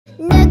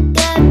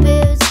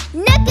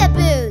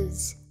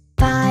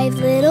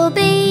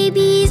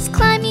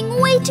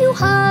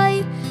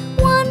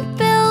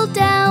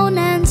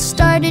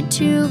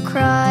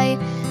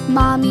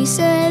Mommy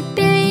said,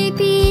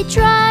 baby,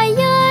 dry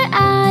your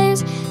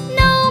eyes.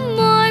 No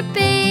more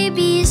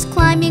babies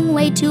climbing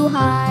way too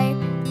high.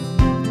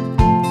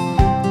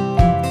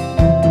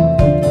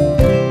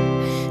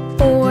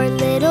 4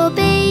 little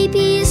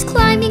babies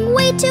climbing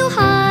way too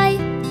high.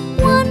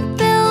 One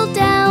fell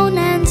down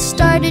and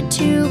started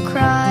to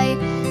cry.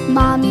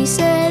 Mommy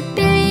said,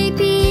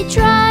 baby,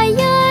 dry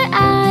your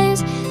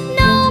eyes.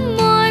 No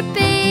more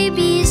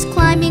babies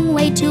climbing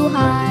way too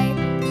high.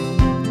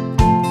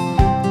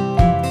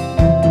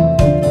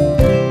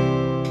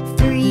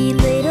 3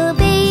 little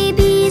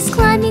babies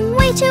climbing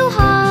way too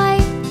high.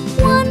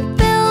 One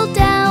fell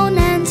down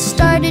and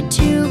started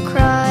to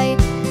cry.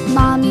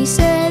 Mommy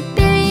said,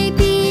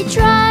 baby,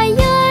 dry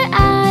your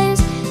eyes.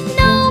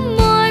 No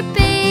more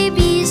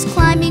babies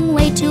climbing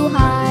way too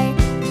high.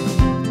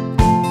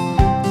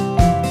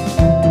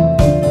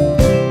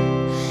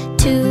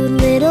 2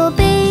 little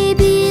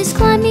babies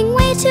climbing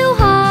way too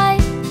high.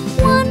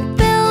 One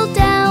fell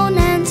down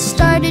and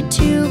started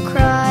to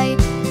cry.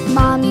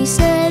 Mommy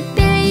said,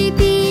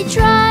 baby,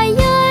 dry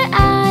your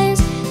eyes.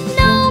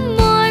 No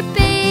more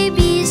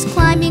babies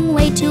climbing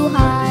way too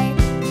high.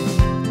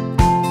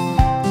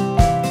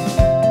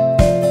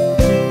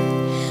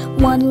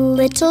 1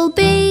 little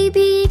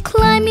baby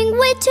climbing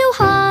way too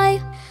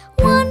high.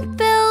 One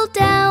fell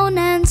down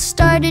and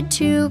started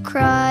to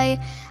cry.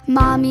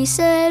 Mommy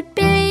said,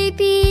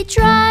 baby,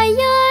 dry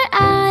your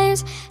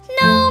eyes.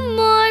 No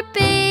more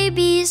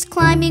babies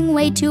climbing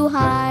way too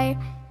high.